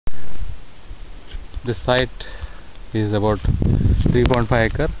This site is about 3.5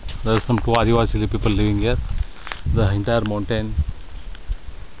 acre. There are some two Adivasi people living here. The entire mountain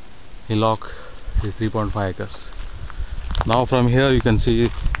hillock is 3.5 acres. Now from here you can see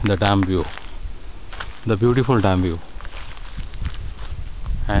the dam view, the beautiful dam view,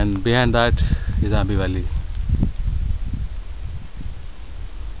 and behind that is Ambi Valley.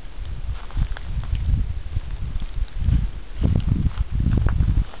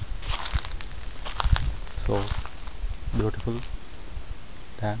 So beautiful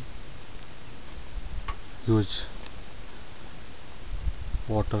dam, huge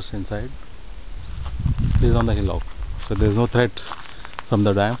waters inside. This is on the hillock, so there is no threat from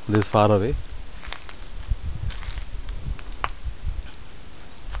the dam. This is far away.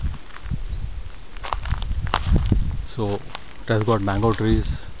 So it has got mango trees,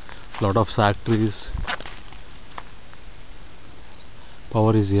 lot of sag trees.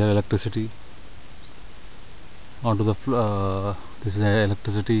 Power is here, electricity. Onto the this is an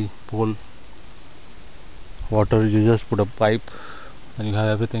electricity pole. Water, you just put a pipe and you have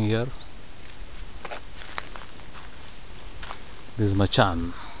everything here. This is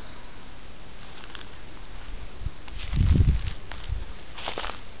Machan.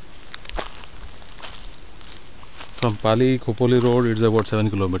 From Pali Khopoli road it's about 7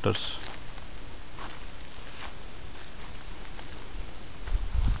 kilometers.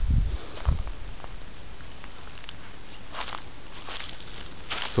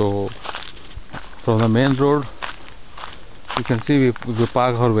 So from the main road you can see we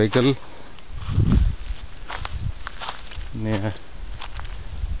park our vehicle near.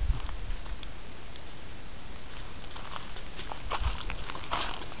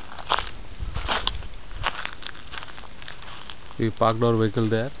 We parked our vehicle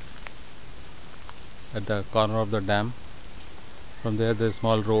there at the corner of the dam. From there is a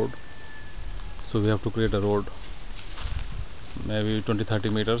small road, so we have to create a road, maybe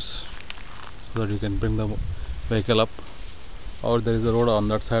 20-30 meters, so that you can bring the vehicle up. Or there is a road on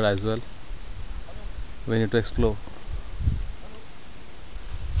that side as well. We need to explore.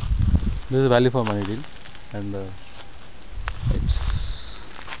 This is valley for Manidil, and it's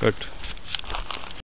good.